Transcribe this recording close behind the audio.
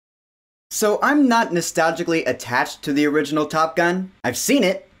So I'm not nostalgically attached to the original Top Gun. I've seen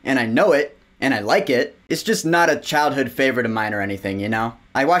it, and I know it, and I like it. It's just not a childhood favorite of mine or anything, you know?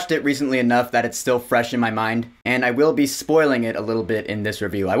 I watched it recently enough that it's still fresh in my mind, and I will be spoiling it a little bit in this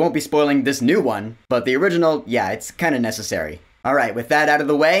review. I won't be spoiling this new one, but the original, yeah, it's kinda necessary. Alright, with that out of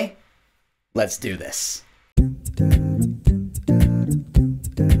the way, let's do this.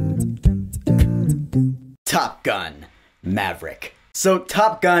 Top Gun Maverick. So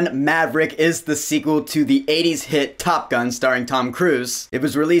Top Gun Maverick is the sequel to the 80s hit Top Gun starring Tom Cruise. It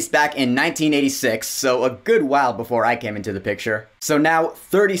was released back in 1986, so a good while before I came into the picture. So now,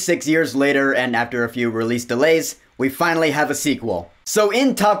 36 years later, and after a few release delays, we finally have a sequel. So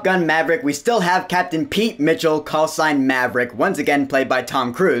in Top Gun Maverick, we still have Captain Pete Mitchell, call sign Maverick, once again played by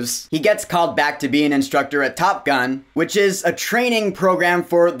Tom Cruise. He gets called back to be an instructor at Top Gun, which is a training program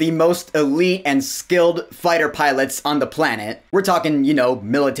for the most elite and skilled fighter pilots on the planet. We're talking, you know,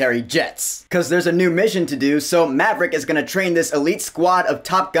 military jets. Cause there's a new mission to do, so Maverick is gonna train this elite squad of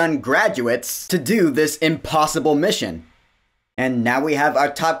Top Gun graduates to do this impossible mission. And now we have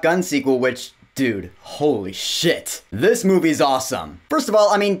our Top Gun sequel, which, dude, holy shit. This movie's awesome. First of all,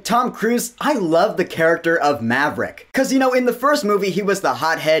 I mean, Tom Cruise, I love the character of Maverick. Cause, you know, in the first movie, he was the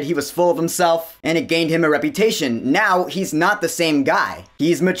hothead, he was full of himself, and it gained him a reputation. Now, he's not the same guy.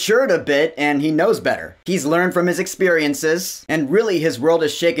 He's matured a bit, and he knows better. He's learned from his experiences, and really his world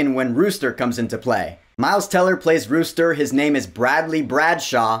is shaken when Rooster comes into play. Miles Teller plays Rooster. His name is Bradley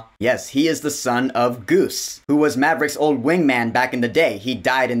Bradshaw. Yes, he is the son of Goose, who was Maverick's old wingman back in the day. He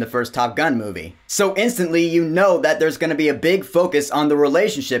died in the first Top Gun movie. So instantly you know that there's gonna be a big focus on the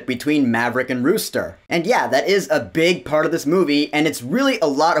relationship between Maverick and Rooster. And yeah, that is a big part of this movie, and it's really a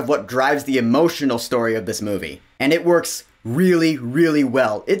lot of what drives the emotional story of this movie. And it works really, really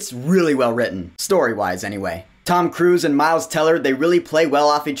well. It's really well written, story-wise anyway. Tom Cruise and Miles Teller, they really play well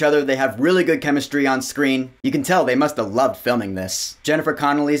off each other. They have really good chemistry on screen. You can tell they must have loved filming this. Jennifer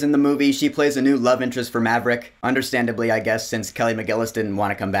Connelly's in the movie. She plays a new love interest for Maverick. Understandably, I guess, since Kelly McGillis didn't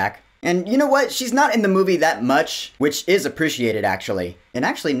want to come back. And you know what? She's not in the movie that much, which is appreciated, actually. And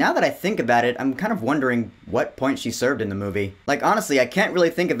actually, now that I think about it, I'm kind of wondering what point she served in the movie. Like, honestly, I can't really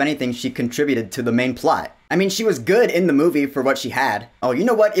think of anything she contributed to the main plot. I mean, she was good in the movie for what she had. Oh, you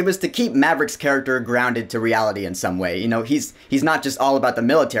know what? It was to keep Maverick's character grounded to reality in some way. You know, he's not just all about the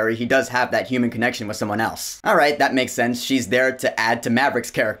military, he does have that human connection with someone else. Alright, that makes sense. She's there to add to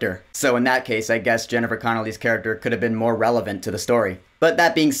Maverick's character. So in that case, I guess Jennifer Connelly's character could have been more relevant to the story. But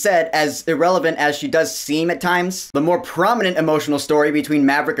that being said, as irrelevant as she does seem at times, the more prominent emotional story between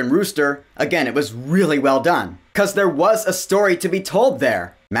Maverick and Rooster, again, it was really well done. Cause there was a story to be told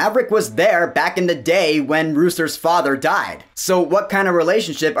there. Maverick was there back in the day when Rooster's father died. So what kind of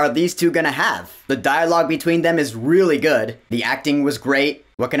relationship are these two gonna have? The dialogue between them is really good. The acting was great.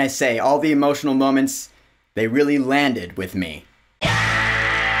 What can I say? All the emotional moments, they really landed with me.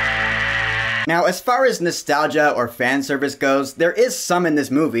 Now, as far as nostalgia or fan service goes, there is some in this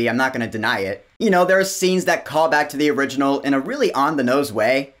movie, I'm not gonna deny it. You know, there are scenes that call back to the original in a really on-the-nose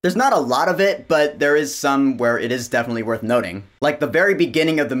way. There's not a lot of it, but there is some where it is definitely worth noting. Like the very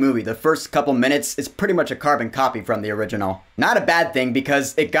beginning of the movie, the first couple minutes is pretty much a carbon copy from the original. Not a bad thing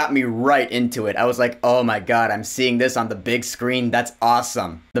because it got me right into it. I was like, oh my god, I'm seeing this on the big screen, that's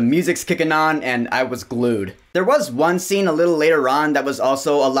awesome. The music's kicking on and I was glued. There was one scene a little later on that was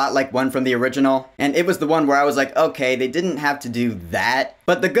also a lot like one from the original, and it was the one where I was like, okay, they didn't have to do that.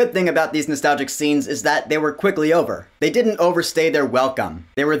 But the good thing about these nostalgic scenes is that they were quickly over. They didn't overstay their welcome.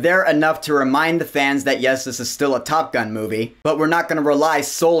 They were there enough to remind the fans that yes, this is still a Top Gun movie, but we're not gonna rely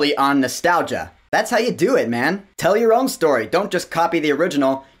solely on nostalgia. That's how you do it, man. Tell your own story. Don't just copy the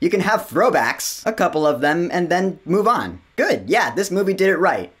original. You can have throwbacks, a couple of them, and then move on. Good, yeah, this movie did it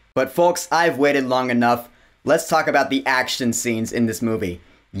right. But folks, I've waited long enough. Let's talk about the action scenes in this movie.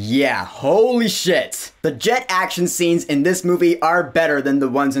 Yeah, holy shit. The jet action scenes in this movie are better than the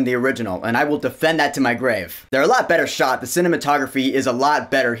ones in the original, and I will defend that to my grave. They're a lot better shot. The cinematography is a lot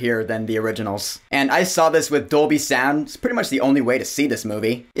better here than the originals. And I saw this with Dolby Sound. It's pretty much the only way to see this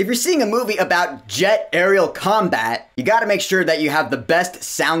movie. If you're seeing a movie about jet aerial combat, you gotta make sure that you have the best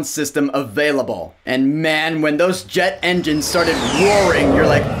sound system available. And man, when those jet engines started roaring, you're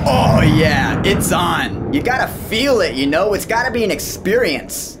like, oh yeah, it's on. You gotta feel it, you know? It's gotta be an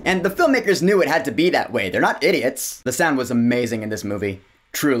experience. And the filmmakers knew it had to be that way. They're not idiots. The sound was amazing in this movie.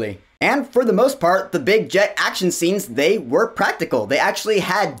 Truly. And for the most part, the big jet action scenes, they were practical. They actually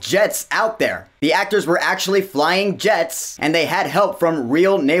had jets out there. The actors were actually flying jets, and they had help from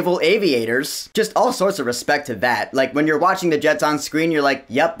real naval aviators. Just all sorts of respect to that. Like, when you're watching the jets on screen, you're like,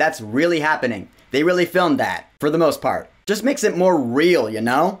 yep, that's really happening. They really filmed that, for the most part. Just makes it more real, you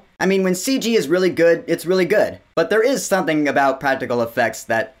know? I mean, when CG is really good, it's really good. But there is something about practical effects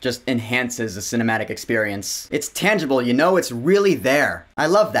that just enhances the cinematic experience. It's tangible, you know? It's really there. I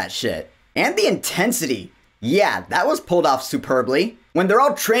love that shit. And the intensity. Yeah, that was pulled off superbly. When they're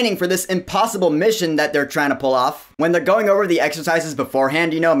all training for this impossible mission that they're trying to pull off, when they're going over the exercises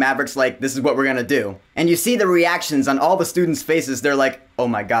beforehand, you know, Maverick's like, this is what we're gonna do. And you see the reactions on all the students' faces, they're like, oh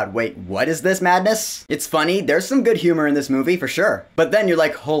my god, wait, what is this madness? It's funny, there's some good humor in this movie, for sure. But then you're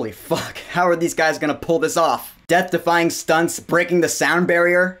like, holy fuck, how are these guys gonna pull this off? Death-defying stunts, breaking the sound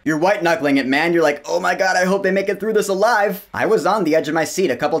barrier. You're white-knuckling it, man. You're like, oh my god, I hope they make it through this alive. I was on the edge of my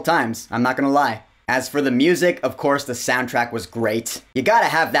seat a couple times, I'm not gonna lie. As for the music, of course, the soundtrack was great. You gotta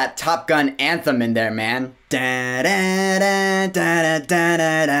have that Top Gun anthem in there, man. Da, da, da, da, da,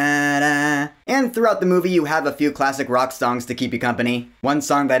 da, da, da. And throughout the movie, you have a few classic rock songs to keep you company. One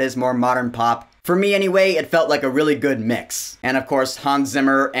song that is more modern pop. For me anyway, it felt like a really good mix. And of course, Hans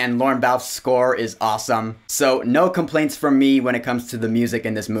Zimmer and Lorne Balfe's score is awesome. So no complaints from me when it comes to the music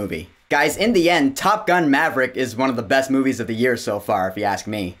in this movie. Guys, in the end, Top Gun Maverick is one of the best movies of the year so far, if you ask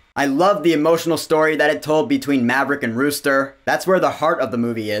me. I love the emotional story that it told between Maverick and Rooster. That's where the heart of the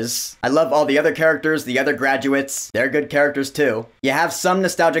movie is. I love all the other characters, the other graduates. They're good characters too. You have some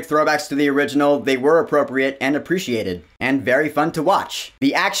nostalgic throwbacks to the original. They were appropriate and appreciated, and very fun to watch.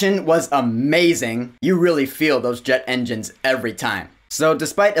 The action was amazing. You really feel those jet engines every time. So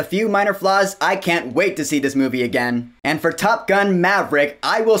despite a few minor flaws, I can't wait to see this movie again. And for Top Gun Maverick,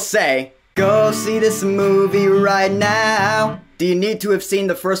 I will say, go see this movie right now. Do you need to have seen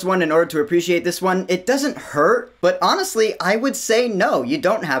the first one in order to appreciate this one? It doesn't hurt, but honestly, I would say no, you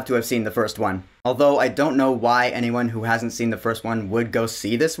don't have to have seen the first one. Although I don't know why anyone who hasn't seen the first one would go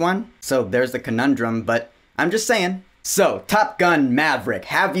see this one. So there's the conundrum, but I'm just saying. So, Top Gun Maverick,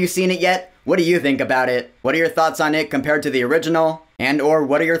 have you seen it yet? What do you think about it? What are your thoughts on it compared to the original? And or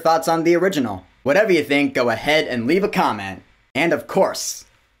what are your thoughts on the original? Whatever you think, go ahead and leave a comment. And of course,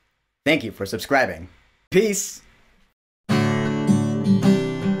 thank you for subscribing. Peace.